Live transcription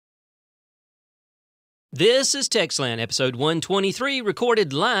This is techSlant, episode 123,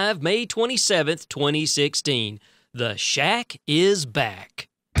 recorded live May 27th, 2016. The Shack is back.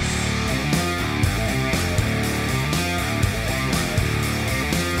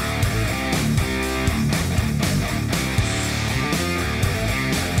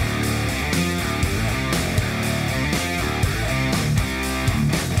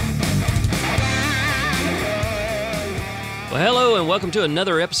 Well, hello, and welcome to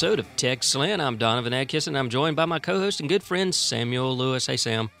another episode of techSlant. I'm Donovan, and I'm joined by my co-host and good friend, Samuel Lewis. Hey,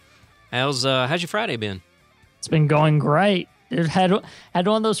 Sam. How's your Friday been? It's been going great. It had one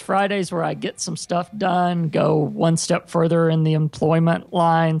of those Fridays where I get some stuff done, go one step further in the employment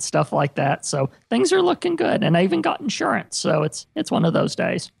line, stuff like that. So things are looking good, and I even got insurance. So it's one of those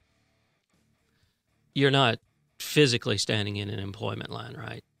days. You're not physically standing in an employment line,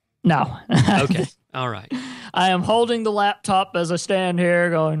 right? No. Okay. All right. I am holding the laptop as I stand here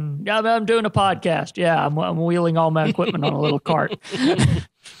going, yeah, I'm doing a podcast. Yeah, I'm wheeling all my equipment on a little cart. Did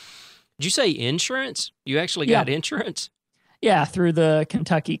you say insurance? You actually got insurance? Yeah, through the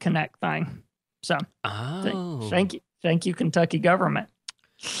Kentucky Connect thing. So thank you, Kentucky government.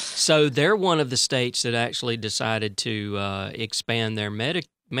 So they're one of the states that actually decided to expand their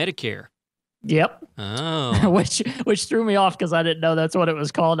Medicare. Yep. Oh. which threw me off because I didn't know that's what it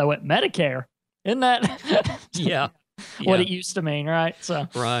was called. I went, Medicare. Isn't that yeah. what it used to mean, right? So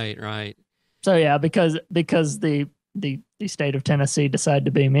Right. So yeah, because the state of Tennessee decided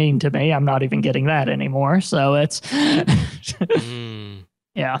to be mean to me, I'm not even getting that anymore. So it's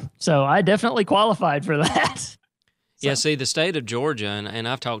yeah. So I definitely qualified for that. So. Yeah, see, the state of Georgia, and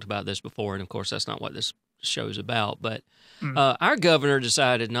I've talked about this before, and of course that's not what this show's about, but our governor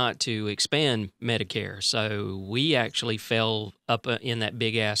decided not to expand Medicare, so we actually fell up in that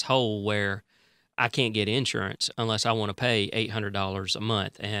big-ass hole where I can't get insurance unless I want to pay $800 a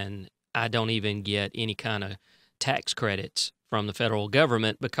month, and I don't even get any kind of tax credits from the federal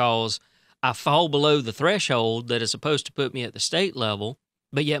government because I fall below the threshold that is supposed to put me at the state level,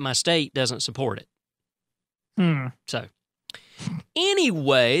 but yet my state doesn't support it. So,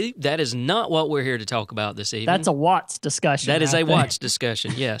 anyway, that is not what we're here to talk about this evening. That's a Watts discussion. That is a Watts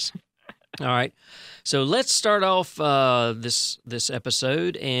discussion, yes. All right. So let's start off this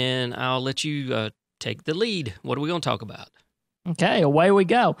episode, and I'll let you take the lead. What are we going to talk about? Okay, away we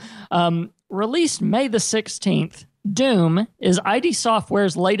go. Released May the 16th, Doom is ID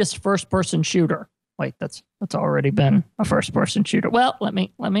Software's latest first-person shooter. Wait, that's already been a first-person shooter. Well, let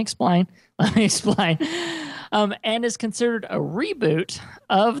me explain. And is considered a reboot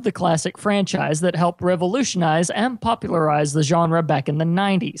of the classic franchise that helped revolutionize and popularize the genre back in the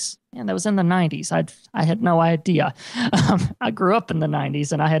 90s. And that was in the 90s. I had no idea. I grew up in the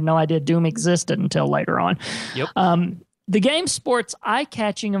 90s, and I had no idea Doom existed until later on. Yep. The game sports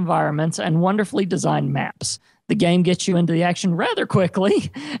eye-catching environments and wonderfully designed maps. The game gets you into the action rather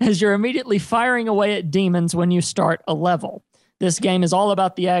quickly, as you're immediately firing away at demons when you start a level. This game is all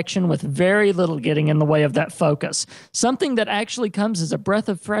about the action with very little getting in the way of that focus, something that actually comes as a breath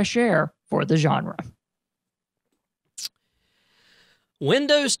of fresh air for the genre.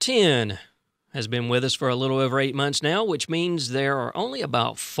 Windows 10 has been with us for a little over 8 months now, which means there are only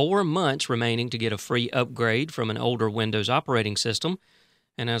about 4 months remaining to get a free upgrade from an older Windows operating system.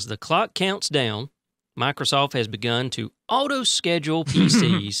 And as the clock counts down, Microsoft has begun to auto-schedule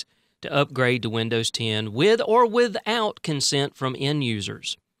PCs to upgrade to Windows 10 with or without consent from end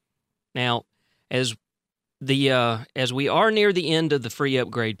users. Now, as we are near the end of the free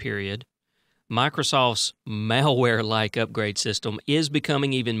upgrade period, Microsoft's malware-like upgrade system is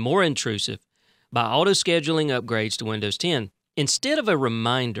becoming even more intrusive by auto-scheduling upgrades to Windows 10 instead of a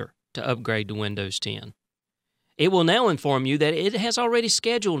reminder to upgrade to Windows 10. It will now inform you that it has already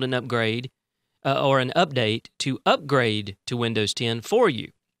scheduled an upgrade or an update to upgrade to Windows 10 for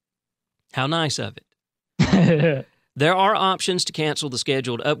you. How nice of it. There are options to cancel the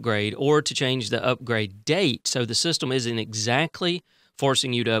scheduled upgrade or to change the upgrade date, so the system isn't exactly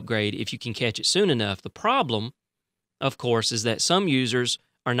forcing you to upgrade if you can catch it soon enough. The problem, of course, is that some users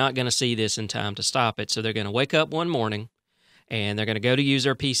are not going to see this in time to stop it, so they're going to wake up one morning and they're going to go to use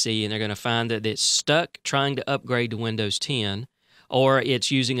their PC and they're going to find that it's stuck trying to upgrade to Windows 10, or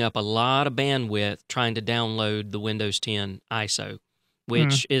it's using up a lot of bandwidth trying to download the Windows 10 ISO,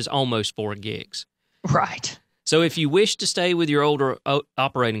 which is almost 4 gigs. Right. So if you wish to stay with your older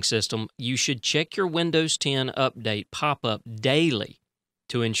operating system, you should check your Windows 10 update pop-up daily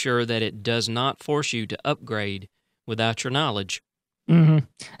to ensure that it does not force you to upgrade without your knowledge.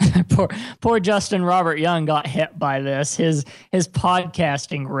 Poor Justin Robert Young got hit by this. His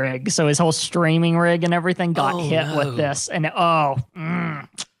podcasting rig, so his whole streaming rig and everything got hit with this, and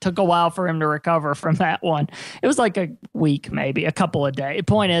took a while for him to recover from that one. It was like a week, maybe a couple of days. The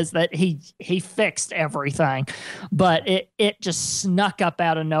point is that he fixed everything, but it just snuck up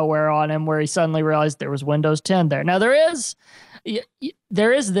out of nowhere on him, where he suddenly realized there was Windows 10 there. Now there is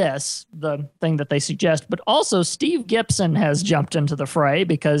this, the thing that they suggest, but also Steve Gibson has jumped into the fray,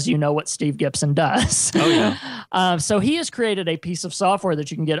 because you know what Steve Gibson does. Oh, yeah. So he has created a piece of software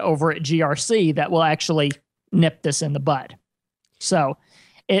that you can get over at GRC that will actually nip this in the bud. So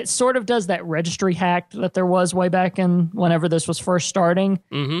it sort of does that registry hack that there was way back in whenever this was first starting,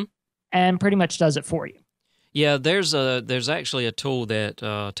 and pretty much does it for you. Yeah, there's actually a tool that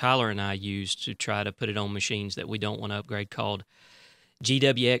Tyler and I use to try to put it on machines that we don't want to upgrade, called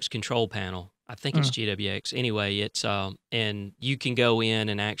GWX Control Panel. I think it's GWX. Anyway, it's and you can go in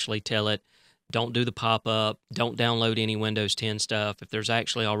and actually tell it, don't do the pop-up, don't download any Windows 10 stuff. If there's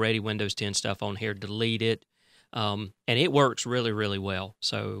actually already Windows 10 stuff on here, delete it. And it works really, really well.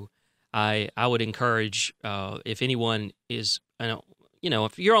 So I would encourage, if anyone is,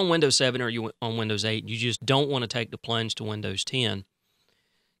 if you're on Windows 7 or you're on Windows 8, you just don't want to take the plunge to Windows 10,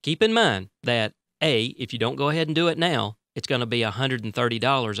 keep in mind that, A, if you don't go ahead and do it now, it's going to be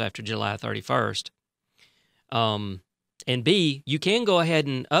 $130 after July 31st. And B, you can go ahead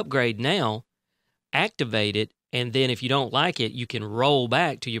and upgrade now, activate it, and then if you don't like it, you can roll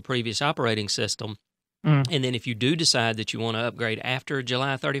back to your previous operating system. And then if you do decide that you want to upgrade after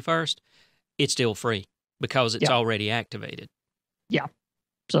July 31st, it's still free because it's already activated. Yeah.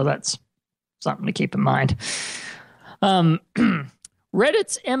 So that's something to keep in mind.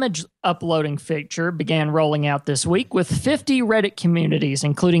 Reddit's image uploading feature began rolling out this week with 50 Reddit communities,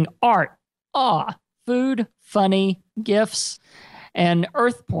 including art, awe, food, funny, GIFs, and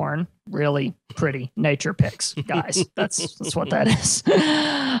earth porn, really pretty nature pics, guys. That's what that is.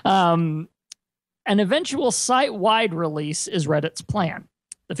 An eventual site-wide release is Reddit's plan.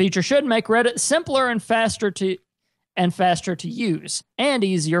 The feature should make Reddit simpler and faster to use, and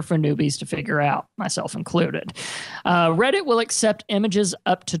easier for newbies to figure out, myself included. Reddit will accept images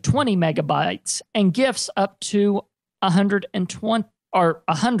up to 20 megabytes and GIFs up to 100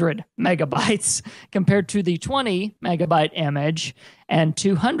 megabytes, compared to the 20 megabyte image and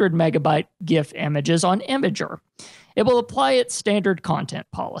 200 megabyte GIF images on Imager. It will apply its standard content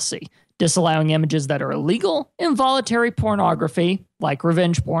policy, disallowing images that are illegal, involuntary pornography, like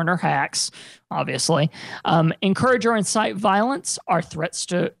revenge porn or hacks, obviously, encourage or incite violence, are threats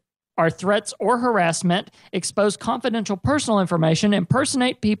or harassment, expose confidential personal information,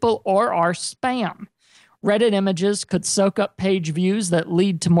 impersonate people, or are spam. Reddit images could soak up page views that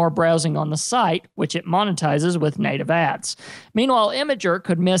lead to more browsing on the site, which it monetizes with native ads. Meanwhile, Imager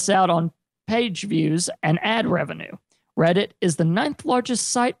could miss out on page views and ad revenue. Reddit is the 9th largest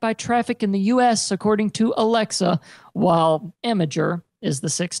site by traffic in the U.S., according to Alexa, while Imager is the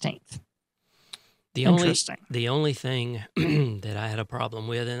 16th. The only thing that I had a problem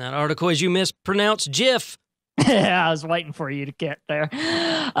with in that article is you mispronounced GIF. Yeah, I was waiting for you to get there.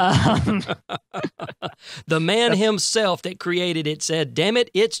 The man himself that created it said, damn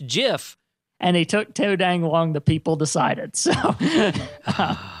it, it's GIF. And he took too dang long, the people decided. So,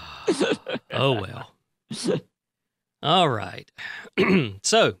 oh, well. All right.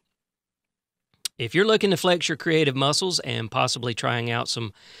 So, if you're looking to flex your creative muscles and possibly trying out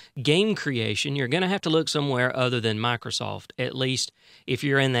some game creation, you're going to have to look somewhere other than Microsoft, at least if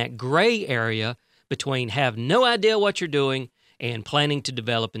you're in that gray area between have no idea what you're doing and planning to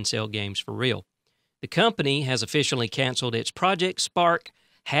develop and sell games for real. The company has officially canceled its Project Spark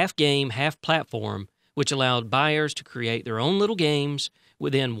half-game, half-platform, which allowed buyers to create their own little games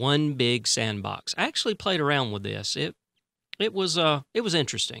within one big sandbox. I actually played around with this. It was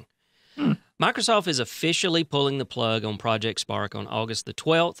interesting. Microsoft is officially pulling the plug on Project Spark on August the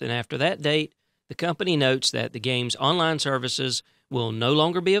 12th, and after that date, the company notes that the game's online services will no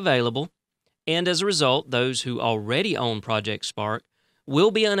longer be available, and as a result, those who already own Project Spark will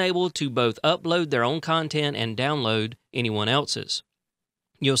be unable to both upload their own content and download anyone else's.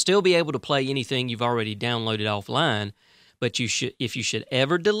 You'll still be able to play anything you've already downloaded offline, but if you should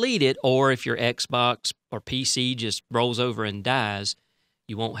ever delete it, or if your Xbox or PC just rolls over and dies,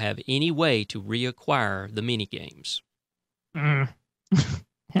 you won't have any way to reacquire the minigames.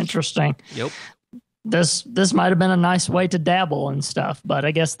 Interesting. Yep. This might have been a nice way to dabble and stuff, but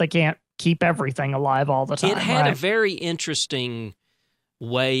I guess they can't keep everything alive all the time. It had right? a very interesting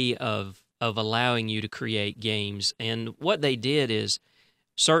way of allowing you to create games, and what they did is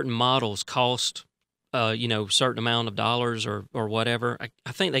certain models cost certain amount of dollars or whatever.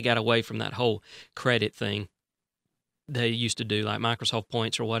 I think they got away from that whole credit thing they used to do, like Microsoft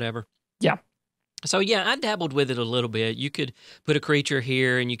Points or whatever. Yeah. So, yeah, I dabbled with it a little bit. You could put a creature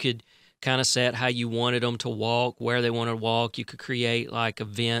here, and you could kind of set how you wanted them to walk, where they wanted to walk. You could create, like,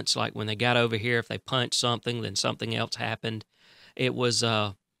 events, like when they got over here, if they punched something, then something else happened. It was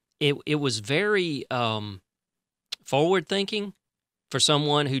it was very forward-thinking for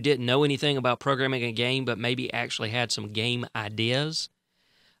someone who didn't know anything about programming a game but maybe actually had some game ideas.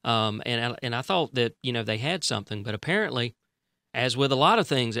 And I thought that, they had something, but apparently, as with a lot of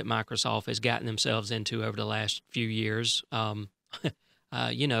things that Microsoft has gotten themselves into over the last few years, I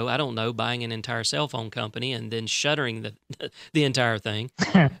don't know, buying an entire cell phone company and then shuttering the entire thing.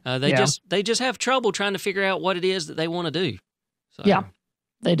 They just have trouble trying to figure out what it is that they want to do. So, yeah,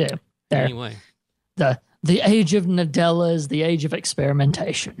 they do. Anyway, the age of Nadella is the age of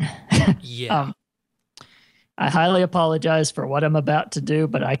experimentation. Yeah. I highly apologize for what I'm about to do,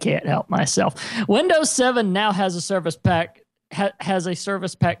 but I can't help myself. Windows 7 now has a service pack. Has a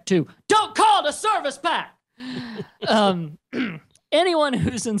service pack too. Don't call it a service pack. Anyone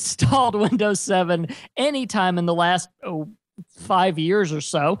who's installed Windows 7 anytime in the last 5 years or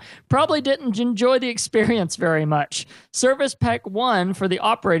so probably didn't enjoy the experience very much. Service Pack 1 for the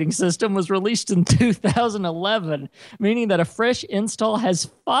operating system was released in 2011, meaning that a fresh install has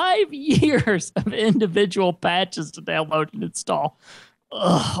 5 years of individual patches to download and install.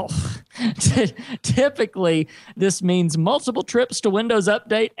 Typically, this means multiple trips to Windows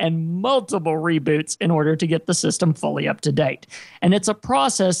Update and multiple reboots in order to get the system fully up to date. And it's a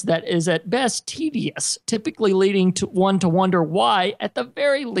process that is at best tedious, typically leading to one to wonder why, at the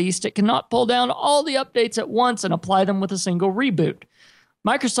very least, it cannot pull down all the updates at once and apply them with a single reboot.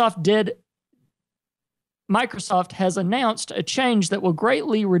 Microsoft has announced a change that will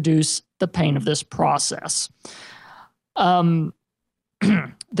greatly reduce the pain of this process.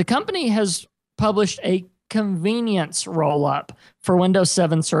 The company has published a convenience roll-up for Windows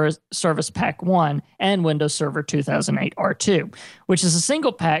 7 Service Pack 1 and Windows Server 2008 R2, which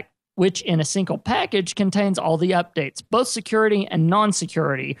in a single package contains all the updates, both security and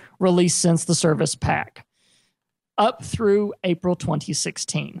non-security, released since the Service Pack, up through April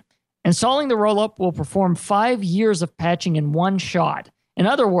 2016. Installing the roll-up will perform 5 years of patching in one shot. In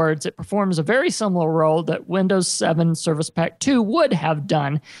other words, it performs a very similar role that Windows 7 Service Pack 2 would have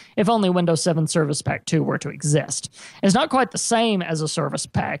done if only Windows 7 Service Pack 2 were to exist. It's not quite the same as a Service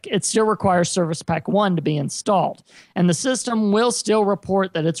Pack. It still requires Service Pack 1 to be installed, and the system will still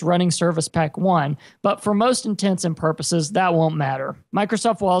report that it's running Service Pack 1, but for most intents and purposes, that won't matter.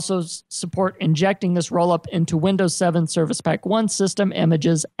 Microsoft will also support injecting this rollup into Windows 7 Service Pack 1 system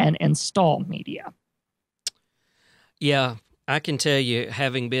images and install media. Yeah. I can tell you,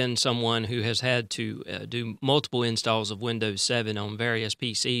 having been someone who has had to do multiple installs of Windows 7 on various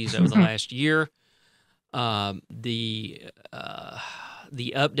PCs over the last year, the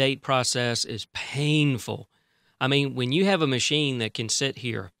update process is painful. I mean, when you have a machine that can sit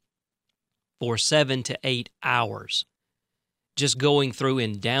here for 7 to 8 hours just going through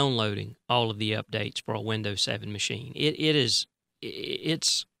and downloading all of the updates for a Windows 7 machine,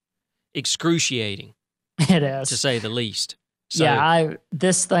 it's excruciating. It is, to say the least. So, yeah,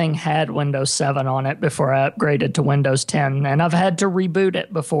 this thing had Windows 7 on it before I upgraded to Windows 10, and I've had to reboot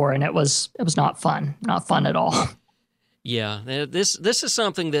it before, and it was not fun at all. Yeah, this is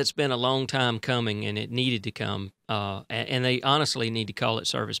something that's been a long time coming, and it needed to come, and they honestly need to call it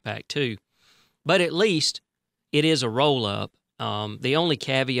Service Pack 2. But at least it is a roll-up. The only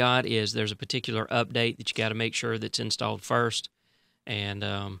caveat is there's a particular update that you got to make sure that's installed first,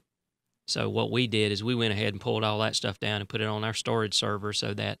 and so what we did is we went ahead and pulled all that stuff down and put it on our storage server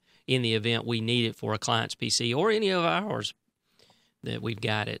so that in the event we need it for a client's PC or any of ours, that we've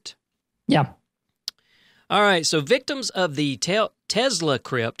got it. Yeah. All right, so victims of the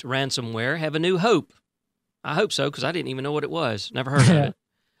TeslaCrypt ransomware have a new hope. I hope so, because I didn't even know what it was. Never heard of it.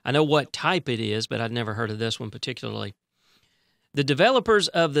 I know what type it is, but I'd never heard of this one particularly. The developers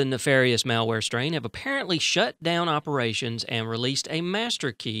of the nefarious malware strain have apparently shut down operations and released a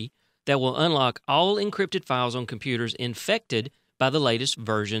master key that will unlock all encrypted files on computers infected by the latest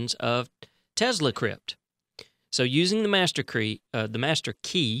versions of TeslaCrypt. So using the master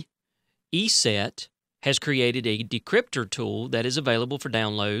key, ESET has created a decryptor tool that is available for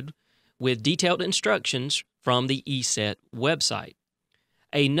download with detailed instructions from the ESET website.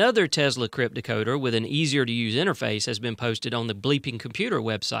 Another TeslaCrypt decoder with an easier-to-use interface has been posted on the Bleeping Computer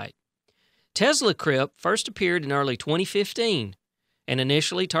website. TeslaCrypt first appeared in early 2015 and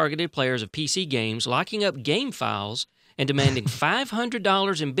initially targeted players of PC games locking up game files and demanding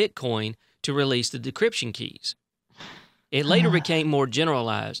 $500 in Bitcoin to release the decryption keys. It later became more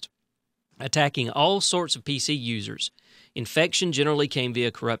generalized, attacking all sorts of PC users. Infection generally came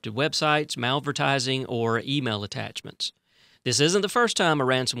via corrupted websites, malvertising, or email attachments. This isn't the first time a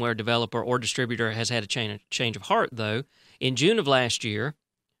ransomware developer or distributor has had a change of heart, though. In June of last year,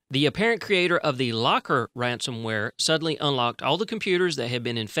 the apparent creator of the Locker ransomware suddenly unlocked all the computers that had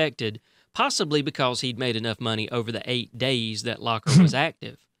been infected, possibly because he'd made enough money over the 8 days that Locker was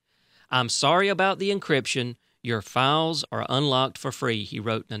active. "I'm sorry about the encryption. Your files are unlocked for free," he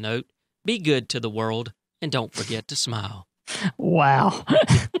wrote in a note. "Be good to the world, and don't forget to smile." Wow.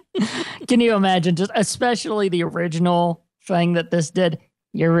 Can you imagine, just especially the original thing that this did?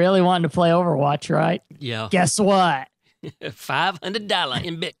 You're really wanting to play Overwatch, right? Yeah. Guess what? $500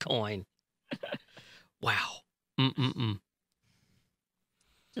 in Bitcoin. Wow.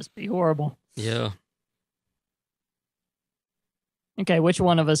 Just be horrible. Yeah. Okay, which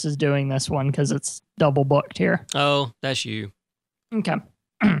one of us is doing this one? Because it's double booked here. Oh, that's you. Okay.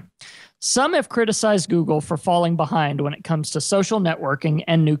 Some have criticized Google for falling behind when it comes to social networking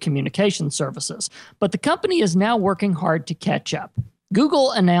and new communication services, but the company is now working hard to catch up.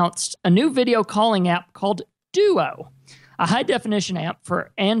 Google announced a new video calling app called Duo, a high-definition app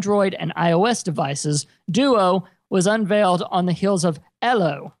for Android and iOS devices. Duo was unveiled on the heels of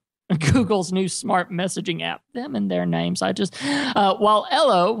Elo, Google's new smart messaging app. Them and their names. While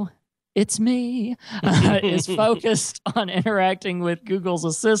Elo, it's me, is focused on interacting with Google's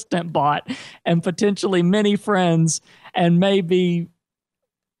assistant bot and potentially many friends, and maybe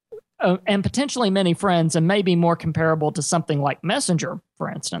more comparable to something like Messenger, for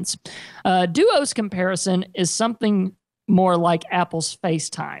instance. Duo's comparison is something more like Apple's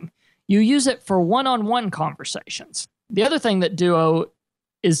FaceTime. You use it for one-on-one conversations. The other thing that Duo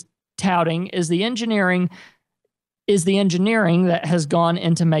is touting is the engineering that has gone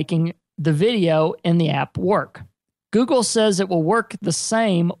into making the video in the app work. Google says it will work the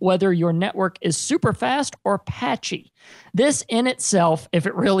same whether your network is super fast or patchy. This in itself, if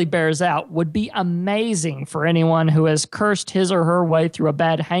it really bears out, would be amazing for anyone who has cursed his or her way through a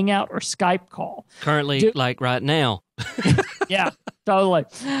bad Hangout or Skype call. Currently, like right now. Yeah, totally.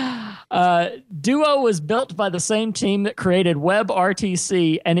 Duo was built by the same team that created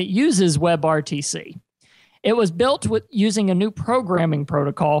WebRTC, and it uses WebRTC. It was built using a new programming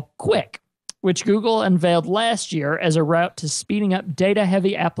protocol, Quick, which Google unveiled last year as a route to speeding up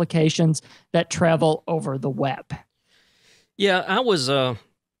data-heavy applications that travel over the web. Yeah, I was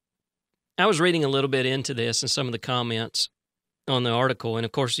reading a little bit into this and some of the comments on the article, and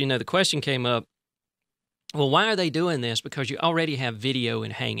of course, the question came up, well, why are they doing this? Because you already have video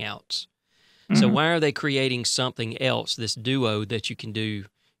in Hangouts. Mm-hmm. So why are they creating something else, this Duo that you can do,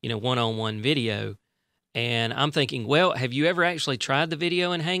 one-on-one video? And I'm thinking, well, have you ever actually tried the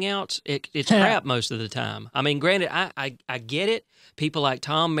video in Hangouts? It's crap most of the time. I mean, granted, I get it. People like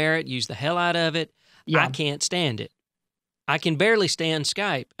Tom Merritt use the hell out of it. Yeah. I can't stand it. I can barely stand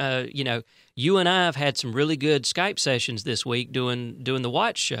Skype. You and I have had some really good Skype sessions this week doing the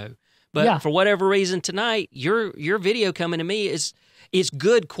Watch Show. But for whatever reason tonight, your video coming to me is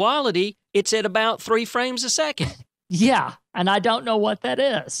good quality. It's at about 3 frames a second. Yeah, and I don't know what that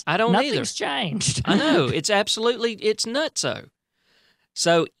is. I don't either. Nothing's changed. I know. It's nutso.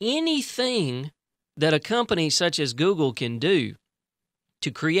 So anything that a company such as Google can do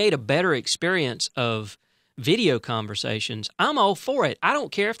to create a better experience of video conversations, I'm all for it. I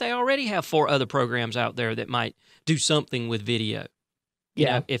don't care if they already have 4 other programs out there that might do something with video.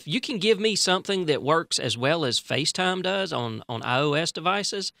 Yeah. If you can give me something that works as well as FaceTime does on iOS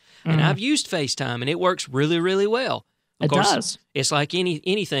devices, and I've used FaceTime, and it works really, really well. Of course, it does. It's like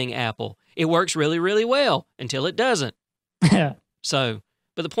anything Apple. It works really, really well until it doesn't. Yeah. So,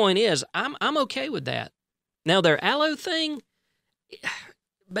 but the point is, I'm okay with that. Now, their Allo thing,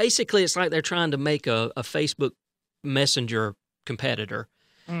 basically, it's like they're trying to make a Facebook Messenger competitor.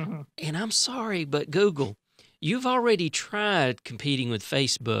 Mm-hmm. And I'm sorry, but Google, you've already tried competing with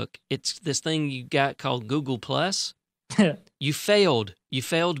Facebook. It's this thing you got called Google Plus. You failed. You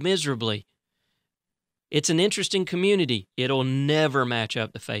failed miserably. It's an interesting community. It'll never match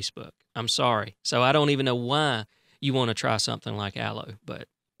up to Facebook. I'm sorry. So I don't even know why you want to try something like Allo. But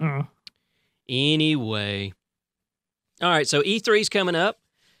anyway. All right, so E3's coming up.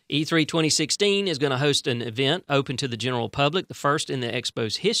 E3 2016 is going to host an event open to the general public, the first in the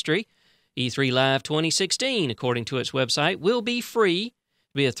expo's history. E3 Live 2016, according to its website, will be free.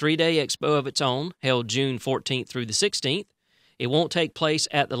 It'll be a 3-day expo of its own, held June 14th through the 16th. It won't take place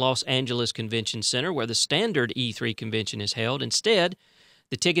at the Los Angeles Convention Center, where the standard E3 convention is held. Instead,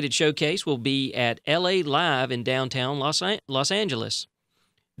 The ticketed showcase will be at LA Live in downtown Los Angeles.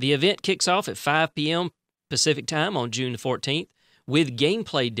 The event kicks off at 5 p.m. Pacific Time on June 14th with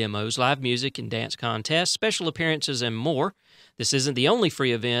gameplay demos, live music and dance contests, special appearances, and more. This isn't the only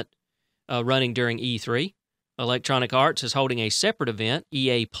free event running during E3. Electronic Arts is holding a separate event,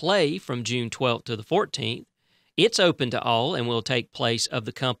 EA Play, from June 12th to the 14th. It's open to all and will take the place of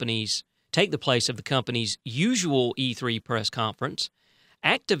the company's usual E3 press conference.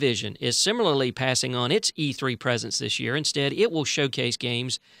 Activision is similarly passing on its E3 presence this year. Instead, it will showcase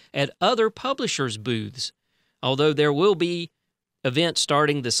games at other publishers' booths. Although there will be events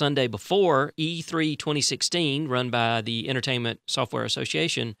starting the Sunday before, E3 2016, run by the Entertainment Software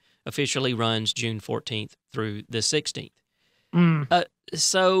Association, officially runs June 14th through the 16th.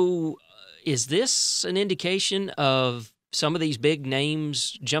 So is this an indication of some of these big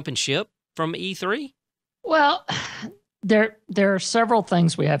names jumping ship from E3? Well, there are several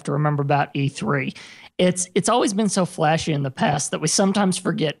things we have to remember about E3. It's always been so flashy in the past that we sometimes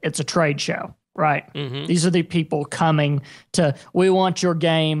forget it's a trade show, right? Mm-hmm. These are the people coming to, we want your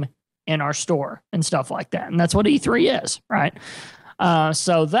game in our store and stuff like that. And that's what E3 is, right?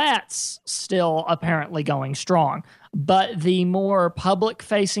 So that's still apparently going strong. But the more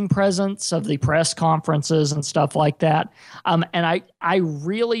public-facing presence of the press conferences and stuff like that, and I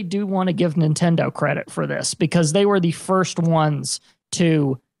really do want to give Nintendo credit for this because they were the first ones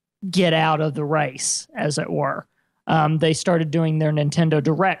to get out of the race, as it were. They started doing their Nintendo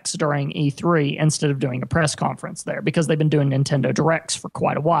Directs during E3 instead of doing a press conference there because they've been doing Nintendo Directs for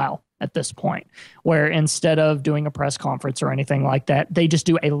quite a while at this point, where instead of doing a press conference or anything like that, they just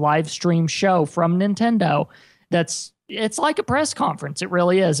do a live stream show from Nintendo. It's like a press conference. It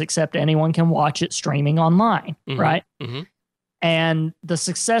really is, except anyone can watch it streaming online, right? Mm-hmm. And the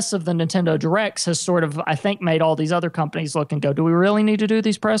success of the Nintendo Directs has sort of, I think, made all these other companies look and go, do we really need to do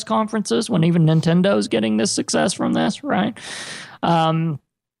these press conferences when even Nintendo's getting this success from this, right?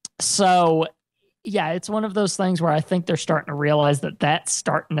 So, yeah, it's one of those things where I think they're starting to realize that that's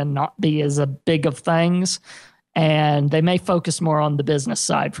starting to not be as a big of things. And they may focus more on the business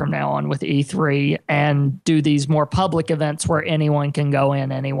side from now on with E3 and do these more public events where anyone can go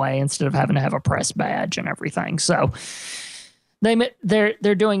in anyway instead of having to have a press badge and everything. So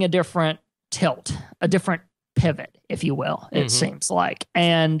they're doing a different tilt, a different pivot, if you will, it seems like.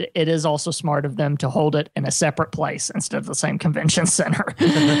 And it is also smart of them to hold it in a separate place instead of the same convention center.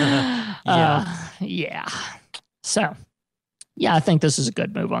 Yeah. So, yeah, I think this is a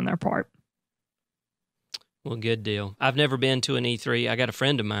good move on their part. Well, good deal. I've never been to an E3. I got a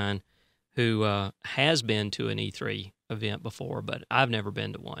friend of mine who has been to an E3 event before, but I've never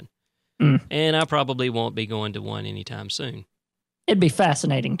been to one. And I probably won't be going to one anytime soon. It'd be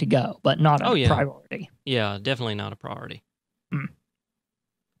fascinating to go, but not a priority. Yeah, definitely not a priority.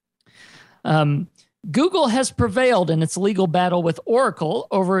 Google has prevailed in its legal battle with Oracle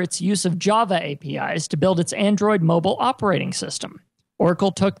over its use of Java APIs to build its Android mobile operating system.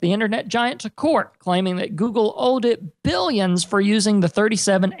 Oracle took the internet giant to court, claiming that Google owed it billions for using the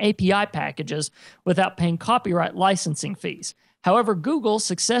 37 API packages without paying copyright licensing fees. However, Google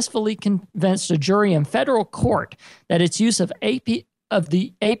successfully convinced a jury in federal court that its use of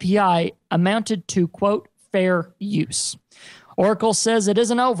the API amounted to, quote, fair use. Oracle says it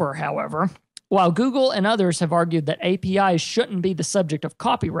isn't over, however. While Google and others have argued that APIs shouldn't be the subject of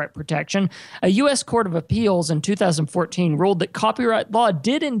copyright protection, a U.S. Court of Appeals in 2014 ruled that copyright law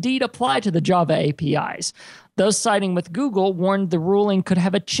did indeed apply to the Java APIs. Those siding with Google warned the ruling could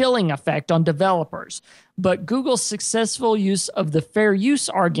have a chilling effect on developers, but Google's successful use of the fair use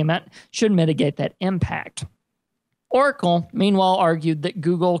argument should mitigate that impact. Oracle, meanwhile, argued that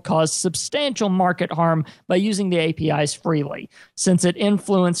Google caused substantial market harm by using the APIs freely, since it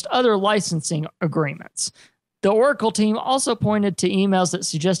influenced other licensing agreements. The Oracle team also pointed to emails that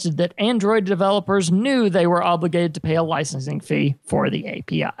suggested that Android developers knew they were obligated to pay a licensing fee for the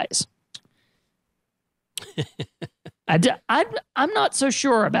APIs. I'm not so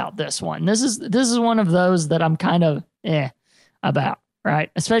sure about this one. This is one of those that I'm kind of about,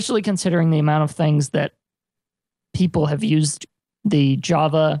 right? Especially considering the amount of things that people have used the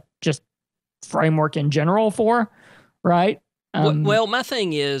Java just framework in general for, right? Well, my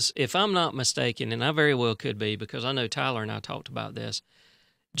thing is, if I'm not mistaken, and I very well could be because I know Tyler and I talked about this,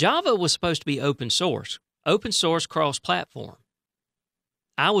 Java was supposed to be open source cross-platform.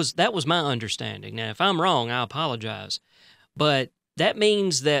 That was my understanding. Now, if I'm wrong, I apologize. But that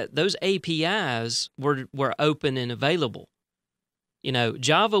means that those APIs were open and available. You know,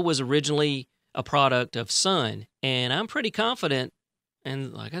 Java was originally a product of Sun, and I'm pretty confident,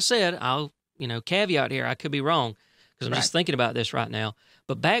 and like I said, I'll, caveat here, I could be wrong, because I'm just thinking about this right now.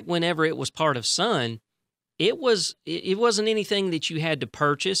 But back whenever it was part of Sun, it wasn't anything that you had to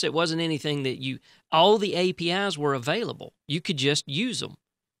purchase. It wasn't anything that all the APIs were available. You could just use them.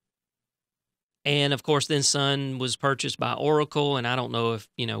 And of course, then Sun was purchased by Oracle, and I don't know if,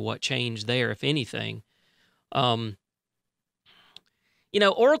 what changed there, if anything.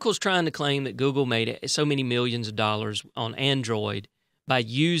 Oracle's trying to claim that Google made so many millions of dollars on Android by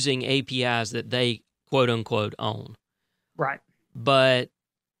using APIs that they quote unquote own. Right. But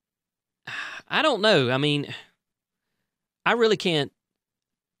I don't know. I mean, I really can't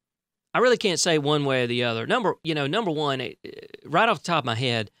say one way or the other. Number one, right off the top of my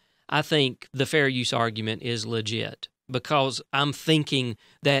head, I think the fair use argument is legit because I'm thinking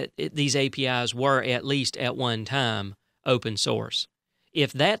that these APIs were at least at one time open source.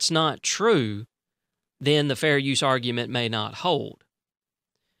 If that's not true, then the fair use argument may not hold.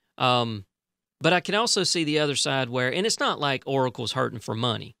 But I can also see the other side where, and it's not like Oracle's hurting for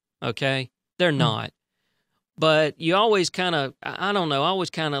money, okay? They're not. But you always kind of, I don't know, always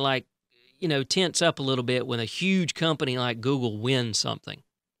kind of like, tense up a little bit when a huge company like Google wins something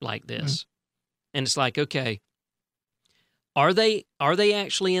like this. And it's like, okay, are they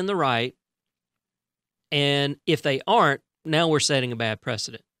actually in the right? And if they aren't, now we're setting a bad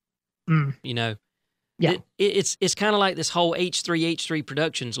precedent. Yeah. It's kind of like this whole H3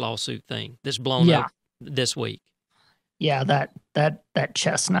 Productions lawsuit thing that's blown up this week. Yeah, that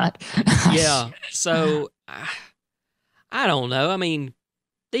chestnut. Yeah. So I don't know. I mean,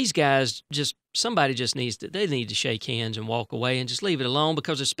 these guys somebody just needs to shake hands and walk away and just leave it alone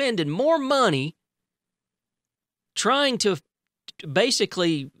because they're spending more money trying to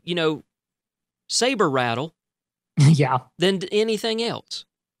basically, saber rattle than anything else.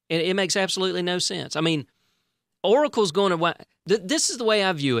 It makes absolutely no sense. I mean, Oracle's going to this is the way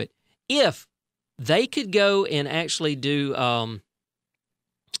I view it. If they could go and actually do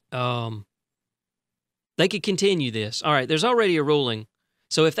they could continue this. All right, there's already a ruling.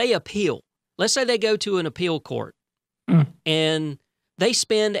 So if they appeal, let's say they go to an appeal court and they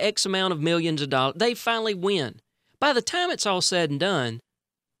spend X amount of millions of dollars, they finally win. By the time it's all said and done,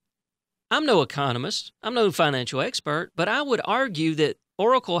 I'm no economist, I'm no financial expert, but I would argue that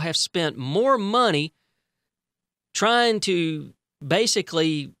Oracle have spent more money trying to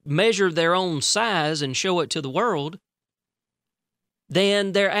basically measure their own size and show it to the world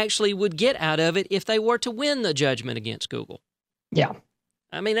than they actually would get out of it if they were to win the judgment against Google. Yeah.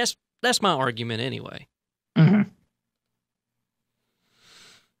 I mean, that's my argument anyway.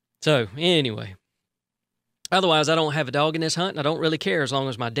 So, anyway. Otherwise, I don't have a dog in this hunt, and I don't really care as long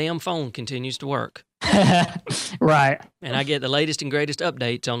as my damn phone continues to work. Right. And I get the latest and greatest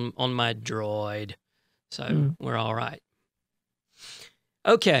updates on my Droid. So, we're all right.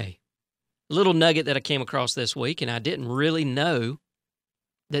 Okay. A little nugget that I came across this week, and I didn't really know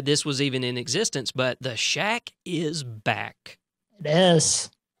that this was even in existence, but the Shack is back. It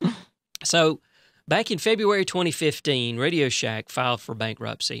is. So, back in February 2015, Radio Shack filed for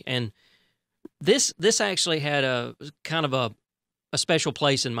bankruptcy, and this actually had a kind of a special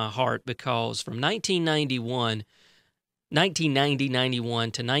place in my heart because from 1990,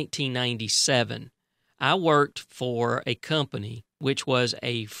 91 to 1997, I worked for a company which was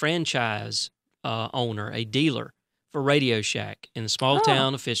a franchise owner, a dealer for Radio Shack in the small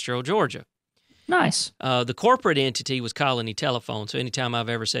town of Fitzgerald, Georgia. Nice. The corporate entity was Colony Telephone. So anytime I've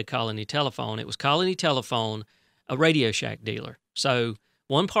ever said Colony Telephone, it was Colony Telephone, a Radio Shack dealer. So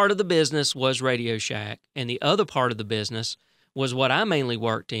one part of the business was Radio Shack, and the other part of the business was what I mainly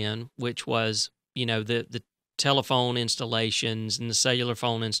worked in, which was, the telephone installations and the cellular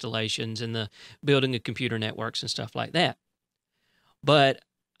phone installations and the building of computer networks and stuff like that. But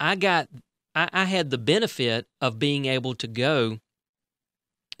I had the benefit of being able to go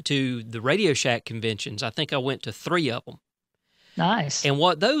to the Radio Shack conventions. I think I went to 3 of them. Nice. And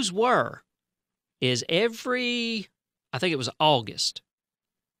what those were is I think it was August,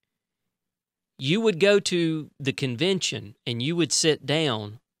 you would go to the convention and you would sit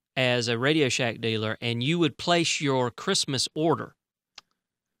down as a Radio Shack dealer and you would place your Christmas order.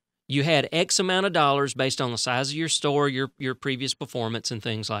 You had X amount of dollars based on the size of your store, your previous performance and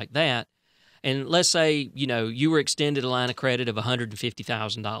things like that. And let's say, you were extended a line of credit of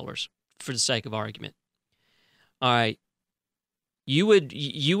 $150,000 for the sake of argument. All right. You would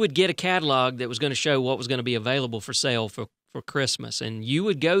get a catalog that was going to show what was going to be available for sale for Christmas. And you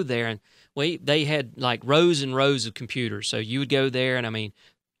would go there and they had like rows and rows of computers. So you would go there and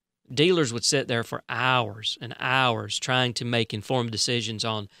dealers would sit there for hours and hours trying to make informed decisions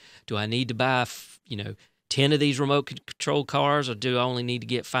on, do I need to buy, 10 of these remote control cars, or do I only need to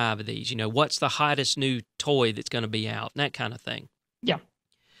get 5 of these? What's the hottest new toy that's going to be out, and that kind of thing. Yeah.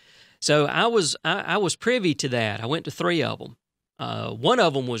 So I was privy to that. I went to 3 of them. One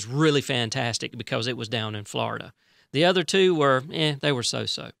of them was really fantastic because it was down in Florida. The other 2 were, they were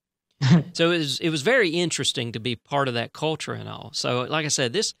so-so. So it was very interesting to be part of that culture and all. So like I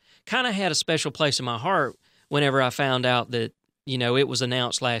said, this kind of had a special place in my heart whenever I found out that, it was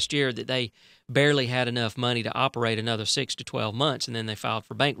announced last year that they barely had enough money to operate another 6 to 12 months, and then they filed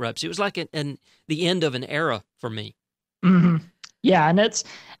for bankruptcy. It was like the end of an era for me. Mm-hmm. Yeah, and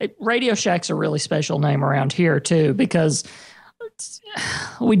Radio Shack's a really special name around here too, because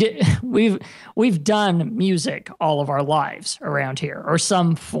we've done music all of our lives around here, or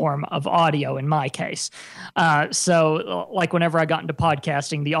some form of audio in my case. So like whenever I got into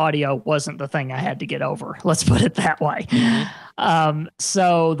podcasting, the audio wasn't the thing I had to get over. Let's put it that way.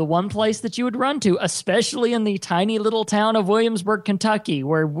 So the one place that you would run to, especially in the tiny little town of Williamsburg, Kentucky,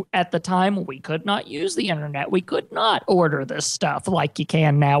 where at the time we could not use the internet, we could not order this stuff like you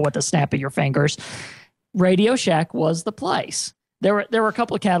can now with a snap of your fingers. Radio Shack was the place. There were a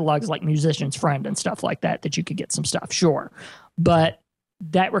couple of catalogs like Musician's Friend and stuff like that you could get some stuff, sure. But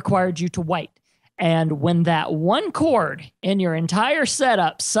that required you to wait. And when that one chord in your entire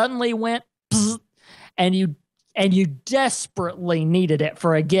setup suddenly went bzz, and you desperately needed it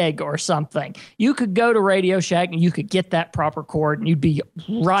for a gig or something, you could go to Radio Shack and you could get that proper chord and you'd be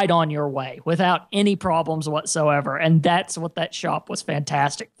right on your way without any problems whatsoever. And that's what that shop was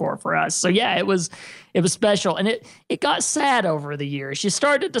fantastic for us. So yeah, it was special. And it got sad over the years. You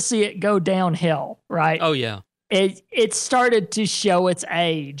started to see it go downhill, right? Oh yeah. It started to show its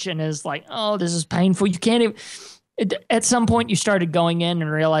age and is like, oh, this is painful. You can't even... At some point, you started going in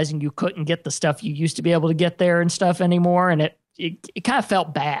and realizing you couldn't get the stuff you used to be able to get there and stuff anymore, and it kind of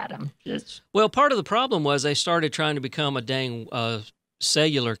felt bad. Well, part of the problem was they started trying to become a dang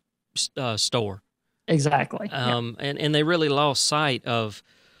cellular store. Exactly. And they really lost sight of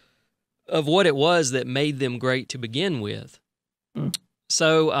what it was that made them great to begin with. Mm.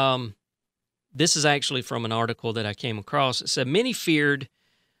 So this is actually from an article that I came across. It said, many feared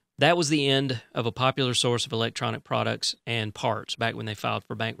that was the end of a popular source of electronic products and parts back when they filed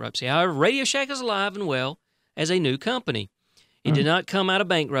for bankruptcy. However, Radio Shack is alive and well as a new company. It did not come out of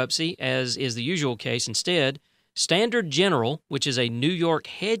bankruptcy, as is the usual case. Instead, Standard General, which is a New York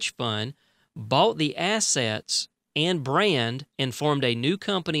hedge fund, bought the assets and brand and formed a new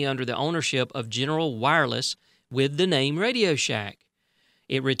company under the ownership of General Wireless with the name Radio Shack.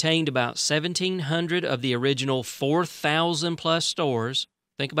 It retained about 1,700 of the original 4,000-plus stores.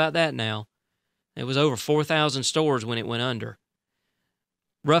 Think about that now. It was over 4,000 stores when it went under.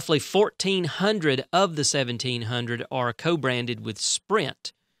 Roughly 1,400 of the 1,700 are co-branded with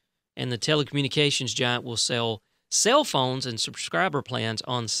Sprint, and the telecommunications giant will sell cell phones and subscriber plans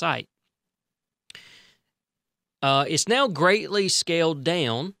on site. It's now greatly scaled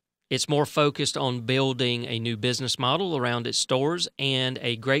down. It's more focused on building a new business model around its stores and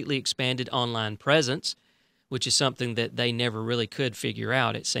a greatly expanded online presence, which is something that they never really could figure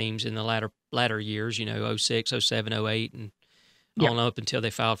out, it seems, in the latter years, 06, 07, 08, and on up until they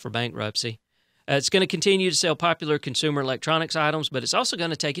filed for bankruptcy. It's going to continue to sell popular consumer electronics items, but it's also going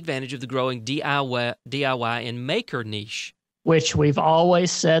to take advantage of the growing DIY and maker niche, which we've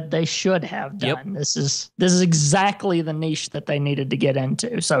always said they should have done. Yep. This is exactly the niche that they needed to get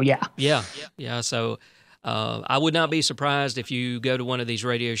into. So yeah. So I would not be surprised if you go to one of these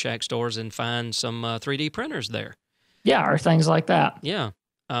Radio Shack stores and find some 3D printers there. Yeah, or things like that. Yeah.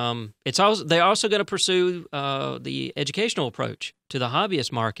 They're also going to pursue the educational approach to the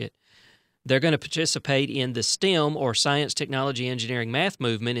hobbyist market. They're going to participate in the STEM, or science, technology, engineering, math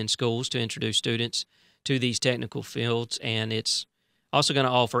movement in schools to introduce students to these technical fields, and it's also going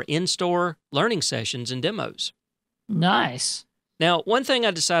to offer in-store learning sessions and demos. Nice. Now, one thing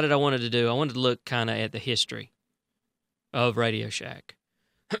I decided I wanted to do, I wanted to look kind of at the history of Radio Shack.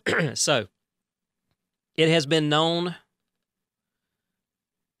 So, it has been known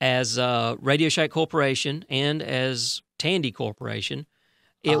as Radio Shack Corporation and as Tandy Corporation.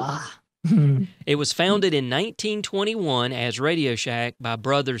 It was founded in 1921 as Radio Shack by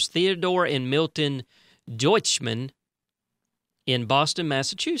brothers Theodore and Milton Deutschman in Boston,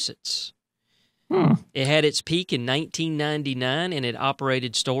 Massachusetts. It had its peak in 1999, and it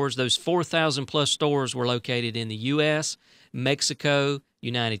operated stores. Those 4,000-plus stores were located in the U.S., Mexico,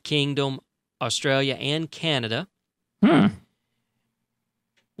 United Kingdom, Australia, and Canada.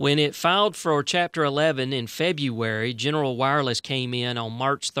 When it filed for Chapter 11 in February, General Wireless came in on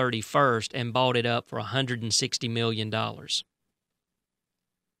March 31st and bought it up for $160 million.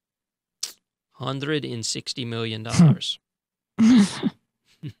 $160 million.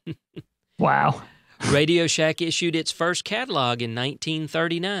 Wow. Radio Shack issued its first catalog in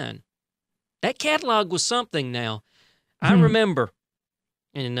 1939. That catalog was something now. I remember,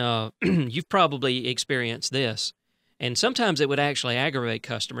 and you've probably experienced this, and sometimes it would actually aggravate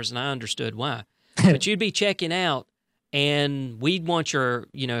customers, and I understood why. But you'd be checking out, and we'd want your,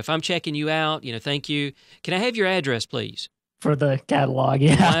 if I'm checking you out, thank you. Can I have your address, please? For the catalog,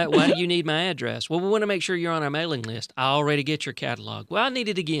 yeah. Why do you need my address? Well, we want to make sure you're on our mailing list. I already get your catalog. Well, I need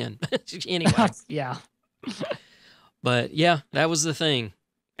it again. Anyway. Yeah. But, yeah, that was the thing.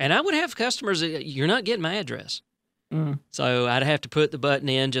 And I would have customers, you're not getting my address. So I'd have to put the button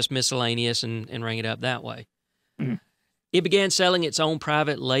in, just miscellaneous, and ring it up that way. It began selling its own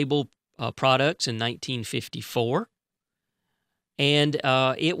private label products in 1954. And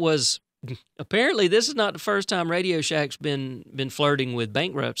it was... Apparently, this is not the first time Radio Shack's been flirting with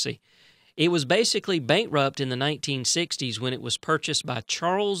bankruptcy. It was basically bankrupt in the 1960s when it was purchased by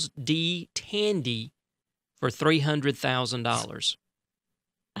Charles D. Tandy for $300,000.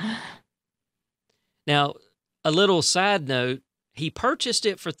 Now, a little side note, he purchased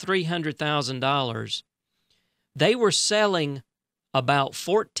it for $300,000. They were selling about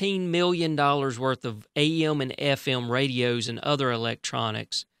 $14 million worth of AM and FM radios and other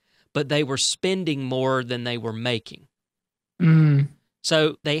electronics, but they were spending more than they were making.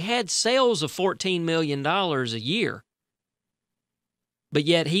 So they had sales of $14 million a year, but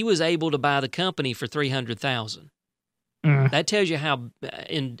yet he was able to buy the company for $300,000. That tells you how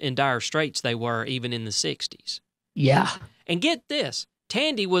in dire straits they were even in the 60s. Yeah. And get this,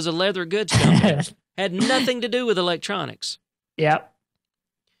 Tandy was a leather goods company. Had nothing to do with electronics. Yep.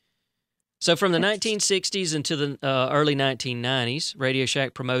 So from the 1960s into the early 1990s, Radio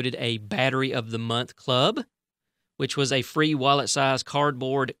Shack promoted a Battery of the Month Club, which was a free wallet-sized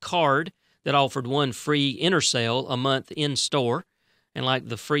cardboard card that offered one free intercell a month in-store. And like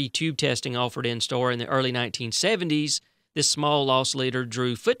the free tube testing offered in-store in the early 1970s, this small loss leader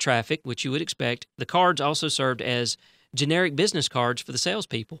drew foot traffic, which you would expect. The cards also served as generic business cards for the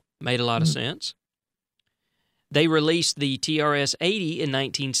salespeople. Made a lot of sense. They released the TRS-80 in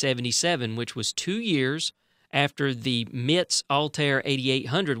 1977, which was 2 years after the MITS Altair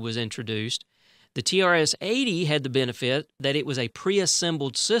 8800 was introduced. The TRS-80 had the benefit that it was a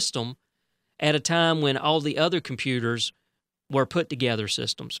pre-assembled system at a time when all the other computers were put-together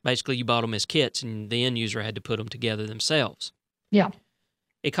systems. Basically, you bought them as kits, and the end user had to put them together themselves. Yeah.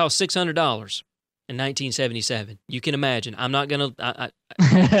 It cost $600 in 1977. You can imagine. I'm not going to...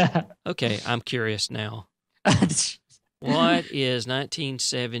 Okay, I'm curious now. What is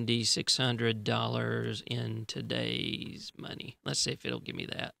 1970 $600 in today's money? Let's see if it'll give me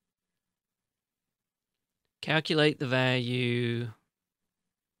that. Calculate the value.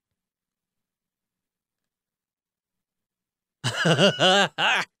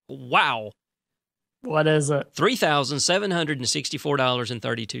 Wow. What is it?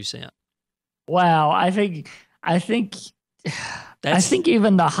 $3,764.32. Wow. I think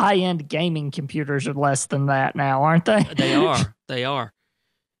even the high-end gaming computers are less than that now, aren't they? They are.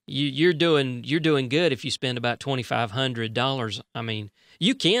 You're doing good if you spend about $2,500. I mean,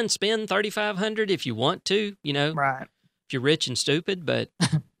 you can spend $3,500 if you want to, Right. If you're rich and stupid, but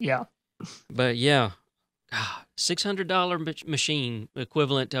yeah. But yeah, $600 machine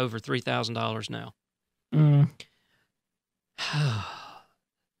equivalent to over $3,000 now.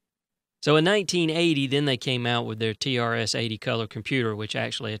 So in 1980, then they came out with their TRS-80 color computer, which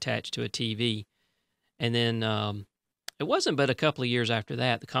actually attached to a TV. And then it wasn't but a couple of years after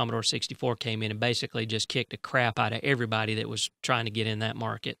that, the Commodore 64 came in and basically just kicked the crap out of everybody that was trying to get in that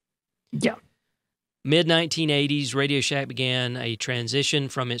market. Yeah. Mid-1980s, Radio Shack began a transition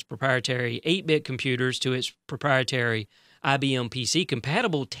from its proprietary 8-bit computers to its proprietary IBM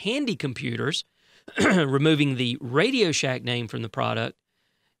PC-compatible Tandy computers, removing the Radio Shack name from the product.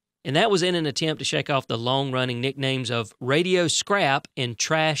 And that was in an attempt to shake off the long-running nicknames of Radio Scrap and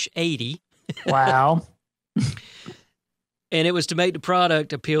Trash 80. Wow. And it was to make the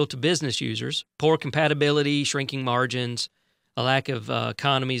product appeal to business users. Poor compatibility, shrinking margins, a lack of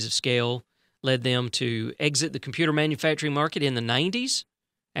economies of scale led them to exit the computer manufacturing market in the 90s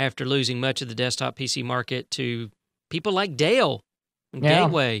after losing much of the desktop PC market to people like Dell and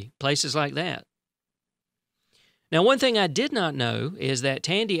Gateway, places like that. Now, one thing I did not know is that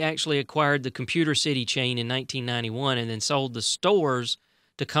Tandy actually acquired the Computer City chain in 1991 and then sold the stores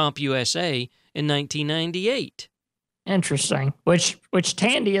to CompUSA in 1998. Interesting. Which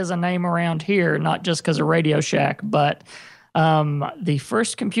Tandy is a name around here, not just because of Radio Shack, but the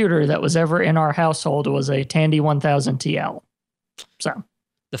first computer that was ever in our household was a Tandy 1000 TL. So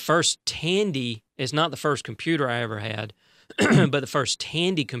the first Tandy is not the first computer I ever had, but the first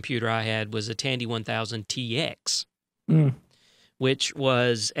Tandy computer I had was a Tandy 1000 TX, which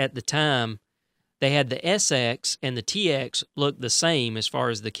was, at the time, they had the SX and the TX looked the same as far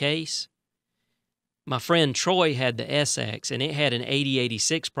as the case. My friend Troy had the SX, and it had an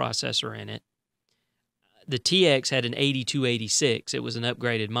 8086 processor in it. The TX had an 8286. It was an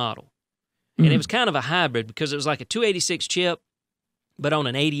upgraded model. And it was kind of a hybrid because it was like a 286 chip, but on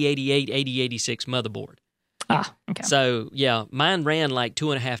an 8088, 8086 motherboard. Ah, okay. So, yeah, mine ran like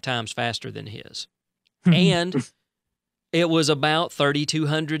 2.5 times faster than his. And it was about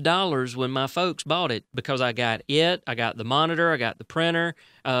 $3,200 when my folks bought it because I got the monitor, I got the printer,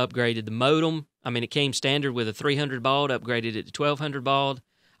 I upgraded the modem. I mean, it came standard with a 300 baud, upgraded it to 1200 baud.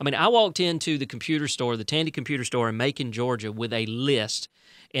 I mean, I walked into the computer store, the Tandy computer store in Macon, Georgia, with a list,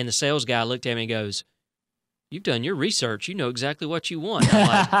 and the sales guy looked at me and goes, "You've done your research. You know exactly what you want." I'm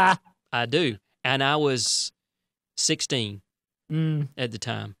like, "I do." And I was 16 at the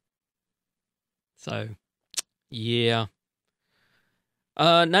time. So, yeah.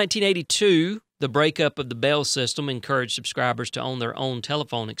 1982, the breakup of the Bell system encouraged subscribers to own their own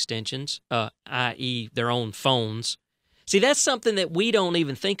telephone extensions, i.e. their own phones. See, that's something that we don't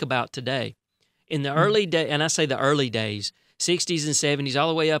even think about today. In the early days, and I say the early days, 60s and 70s, all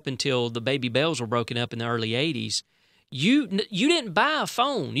the way up until the baby bells were broken up in the early 80s, you didn't buy a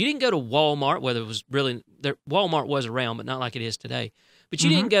phone. You didn't go to Walmart, whether it was really, Walmart was around, but not like it is today. But you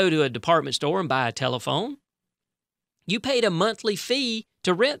didn't go to a department store and buy a telephone. You paid a monthly fee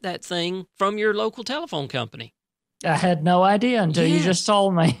to rent that thing from your local telephone company. I had no idea until you just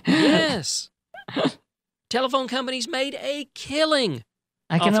told me. Yes. Telephone companies made a killing.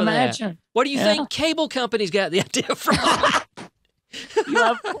 I can imagine. What do you think cable companies got the idea from? You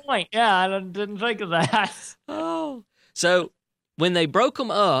have a point. Yeah, I didn't think of that. Oh. So when they broke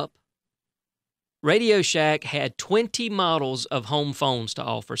them up, Radio Shack had 20 models of home phones to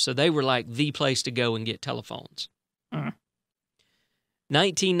offer. So they were like the place to go and get telephones.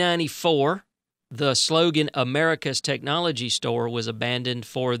 1994, the slogan America's Technology Store was abandoned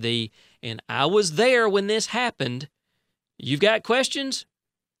for and I was there when this happened. You've got questions?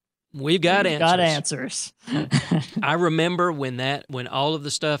 We've got answers. I remember when all of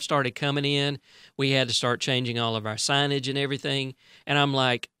the stuff started coming in, we had to start changing all of our signage and everything. And I'm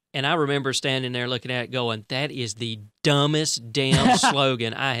like, and I remember standing there looking at it going, that is the dumbest damn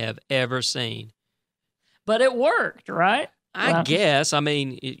slogan I have ever seen. But it worked, right? I guess. I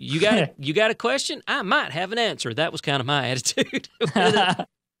mean, you got a question? I might have an answer. That was kind of my attitude.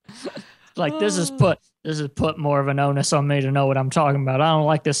 Like this has put more of an onus on me to know what I'm talking about. I don't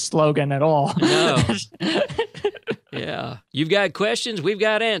like this slogan at all. No. Yeah. You've got questions, we've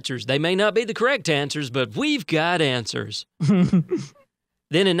got answers. They may not be the correct answers, but we've got answers.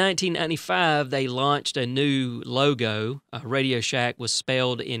 Then in 1995, they launched a new logo. Radio Shack was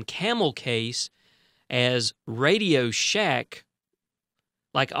spelled in camel case as Radio Shack,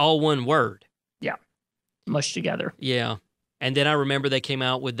 like all one word. Yeah. Mushed together. Yeah. And then I remember they came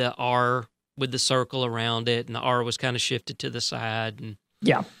out with the R with the circle around it, and the R was kind of shifted to the side. And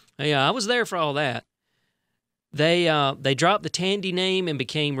yeah, I was there for all that. They dropped the Tandy name and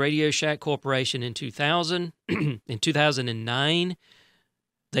became Radio Shack Corporation in 2000. In 2009,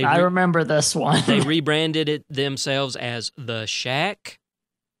 I remember this one. They rebranded it themselves as The Shack,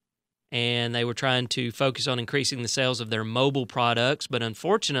 and they were trying to focus on increasing the sales of their mobile products, but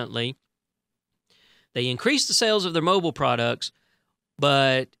unfortunately, they increased the sales of their mobile products,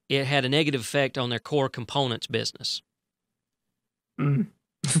 but it had a negative effect on their core components business.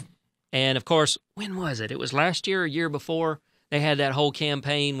 And, of course, when was it? It was last year or a year before. They had that whole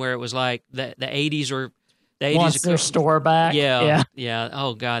campaign where it was like the 80s or... The 80s wants their store back. Yeah.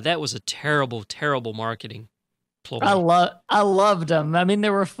 Oh, God, that was a terrible, terrible marketing ploy. I loved them. I mean,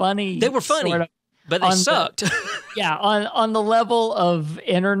 they were funny. They were funny, but they sucked. On the level of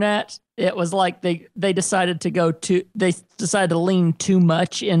internet, it was like they decided to lean too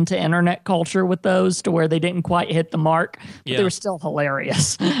much into internet culture with those to where they didn't quite hit the mark, but they were still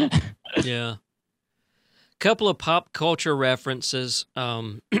hilarious. Yeah. Couple of pop culture references.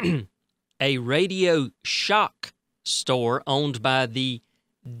 A Radio Shack store owned by the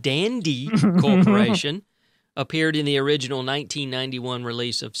Dandy Corporation appeared in the original 1991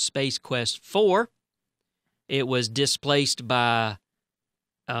 release of Space Quest 4. It was displaced by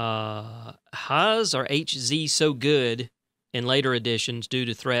Haz or HZ So Good in later editions due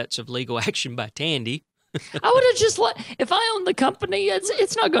to threats of legal action by Tandy. I would have just if I owned the company,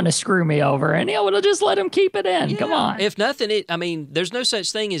 it's not going to screw me over, and I would have just let him keep it in. Yeah. Come on. If nothing, there's no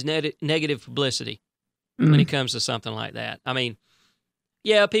such thing as negative publicity when it comes to something like that. I mean,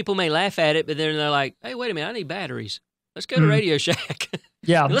 Yeah, people may laugh at it, but then they're like, hey, wait a minute, I need batteries. Let's go to Radio Shack.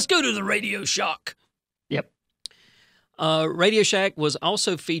 Yeah. Let's go to the Radio Shack. Yep. Radio Shack was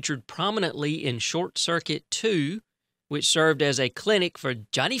also featured prominently in Short Circuit 2, which served as a clinic for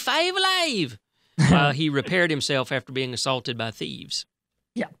Johnny Five Alive while he repaired himself after being assaulted by thieves.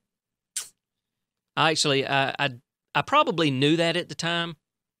 Yeah. I probably knew that at the time,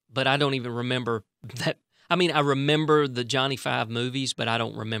 but I don't even remember that. I mean, I remember the Johnny Five movies, but I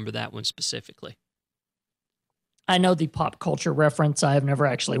don't remember that one specifically. I know the pop culture reference. I have never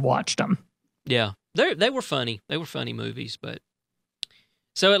actually watched them. Yeah, they were funny. They were funny movies, but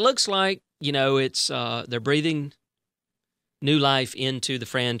so it looks like, it's they're breathing new life into the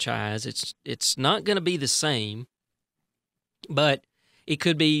franchise. It's not going to be the same, but it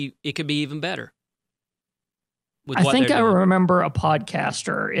could be even better. I think I remember a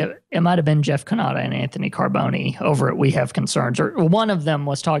podcaster. It might have been Jeff Cannata and Anthony Carboni over at We Have Concerns, or one of them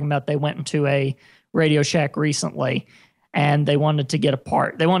was talking about they went into a Radio Shack recently and they wanted to get a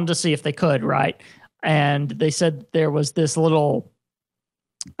part. They wanted to see if they could, right? And they said there was this little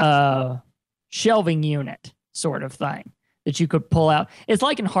shelving unit sort of thing that you could pull out. It's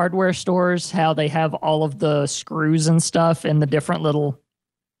like in hardware stores, how they have all of the screws and stuff in the different little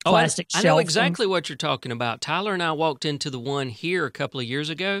plastic shelf. I know exactly what you're talking about. Tyler and I walked into the one here a couple of years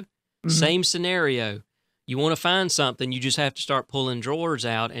ago. Mm-hmm. Same scenario. You want to find something, you just have to start pulling drawers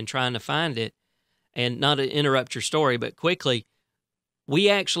out and trying to find it. And not to interrupt your story, but quickly, we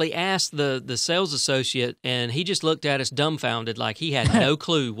actually asked the sales associate, and he just looked at us dumbfounded, like he had no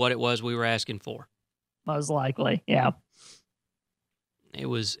clue what it was we were asking for. Most likely, yeah. It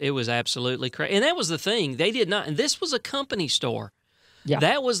was absolutely crazy. And that was the thing. They did not, and this was a company store. Yeah.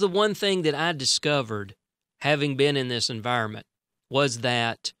 That was the one thing that I discovered, having been in this environment, was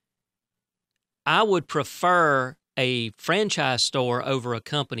that I would prefer a franchise store over a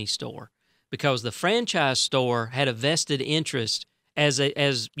company store, because the franchise store had a vested interest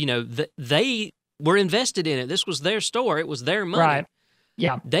they were invested in it. This was their store. It was their money. Right.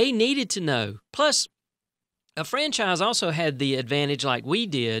 Yeah. They needed to know. Plus, a franchise also had the advantage, like we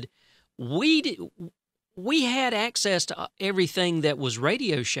did. We had access to everything that was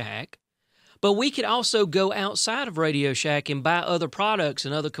Radio Shack, but we could also go outside of Radio Shack and buy other products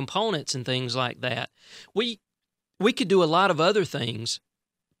and other components and things like that. We could do a lot of other things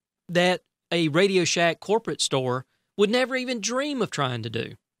that a Radio Shack corporate store would never even dream of trying to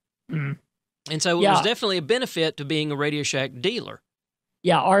do. Mm. And so it was definitely a benefit to being a Radio Shack dealer.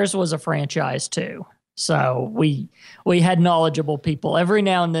 Yeah, ours was a franchise too. So we had knowledgeable people. Every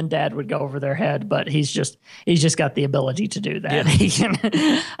now and then Dad would go over their head, but he's just got the ability to do that. Yeah. He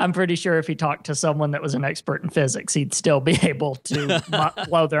can, I'm pretty sure if he talked to someone that was an expert in physics, he'd still be able to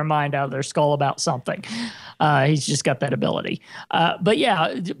blow their mind out of their skull about something. He's just got that ability. But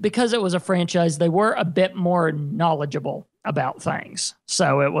yeah, because it was a franchise, they were a bit more knowledgeable about things.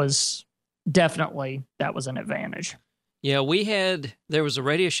 So it was definitely, that was an advantage. Yeah, there was a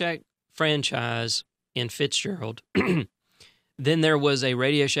Radio Shack franchise in Fitzgerald. Then there was a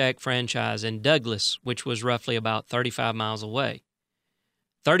Radio Shack franchise in Douglas, which was roughly about 35 miles away.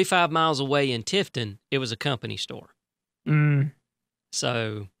 35 miles away in Tifton, it was a company store. Mm.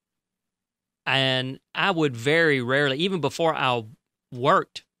 So, and I would very rarely, even before I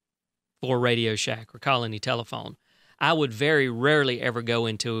worked for Radio Shack or Colony Telephone, I would very rarely ever go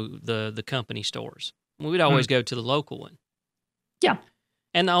into the company stores. We'd always go to the local one. Yeah.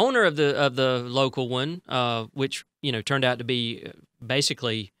 And the owner of the local one, which turned out to be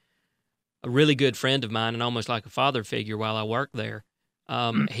basically a really good friend of mine and almost like a father figure while I worked there,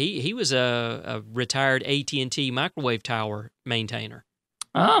 he was a retired AT&T microwave tower maintainer.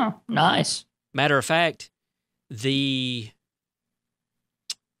 Oh, nice. Matter of fact, the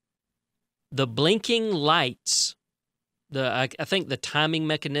blinking lights, I think the timing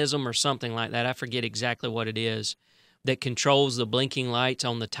mechanism or something like that, I forget exactly what it is, that controls the blinking lights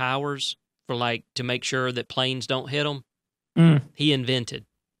on the towers to make sure that planes don't hit them, he invented.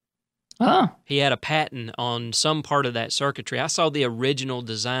 Oh. He had a patent on some part of that circuitry. I saw the original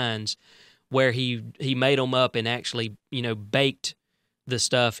designs where he made them up and actually, baked the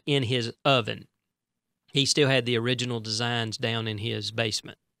stuff in his oven. He still had the original designs down in his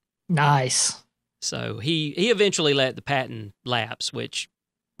basement. Nice. So he eventually let the patent lapse, which,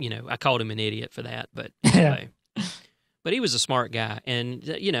 I called him an idiot for that, but anyway. But he was a smart guy. And,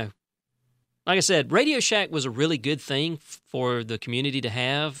 like I said, Radio Shack was a really good thing for the community to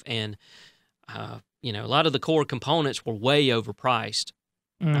have. And, a lot of the core components were way overpriced.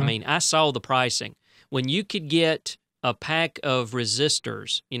 I mean, I saw the pricing. When you could get a pack of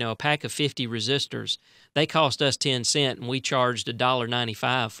resistors, a pack of 50 resistors, they cost us 10 cents and we charged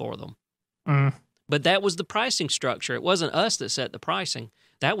 $1.95 for them. Mm. But that was the pricing structure. It wasn't us that set the pricing.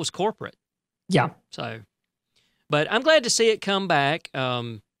 That was corporate. Yeah. So, but I'm glad to see it come back.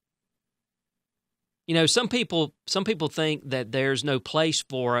 Some people think that there's no place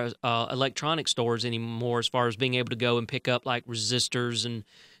for electronic stores anymore as far as being able to go and pick up like resistors and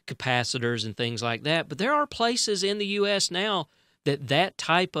capacitors and things like that. But there are places in the U.S. now that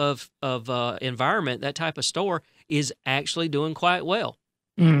type of environment, that type of store is actually doing quite well.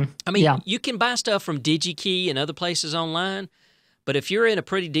 Mm. I mean, yeah. You can buy stuff from DigiKey and other places online, but if you're in a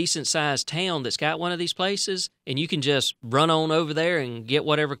pretty decent-sized town that's got one of these places and you can just run on over there and get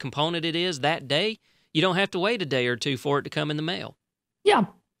whatever component it is that day, you don't have to wait a day or two for it to come in the mail. Yeah.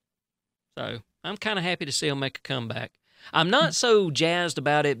 So I'm kind of happy to see them make a comeback. I'm not so jazzed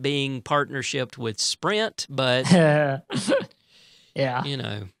about it being partnershiped with Sprint, but, yeah.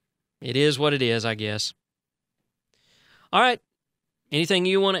 It is what it is, I guess. All right. Anything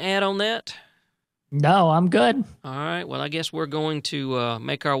you want to add on that? No, I'm good. All right. Well, I guess we're going to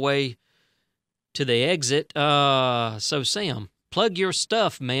make our way to the exit. So, Sam, plug your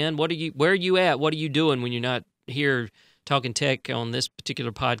stuff, man. Where are you at? What are you doing when you're not here talking tech on this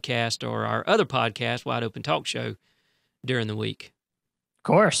particular podcast or our other podcast, Wide Open Talk Show, during the week? Of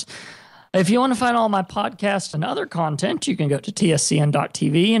course. If you want to find all my podcasts and other content, you can go to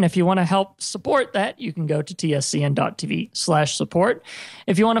tscn.tv. And if you want to help support that, you can go to tscn.tv/support.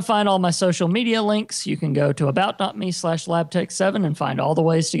 If you want to find all my social media links, you can go to about.me/labtech7 and find all the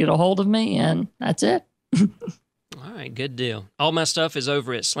ways to get a hold of me. And that's it. All right, good deal. All my stuff is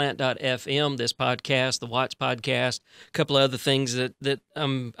over at slant.fm, this podcast, the Watts podcast, a couple of other things that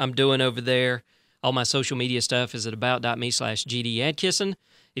I'm doing over there. All my social media stuff is at about.me/GDAdkisson.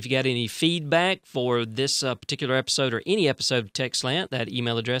 If you got any feedback for this particular episode or any episode of TechSlant, that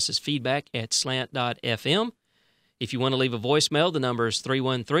email address is feedback@slant.fm. If you want to leave a voicemail, the number is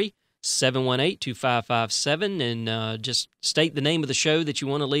 313-718-2557, and just state the name of the show that you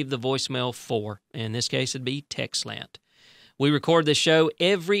want to leave the voicemail for. In this case, it'd be TechSlant. We record this show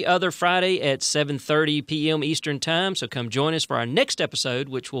every other Friday at 7:30 p.m. Eastern Time, so come join us for our next episode,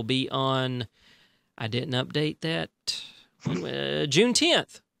 which will be on, I didn't update that, June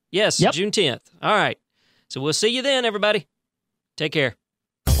 10th. Yes, yep. June 10th. All right. So we'll see you then, everybody. Take care.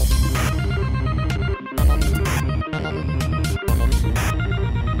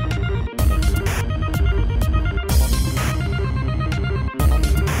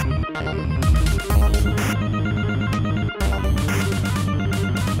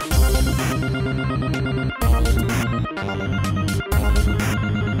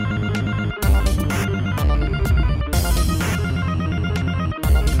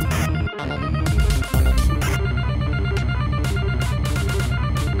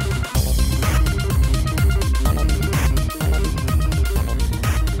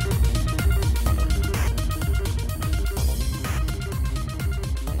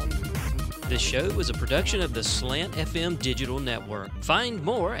 This show was a production of the Slant FM Digital Network. Find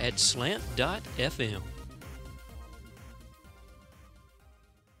more at slant.fm.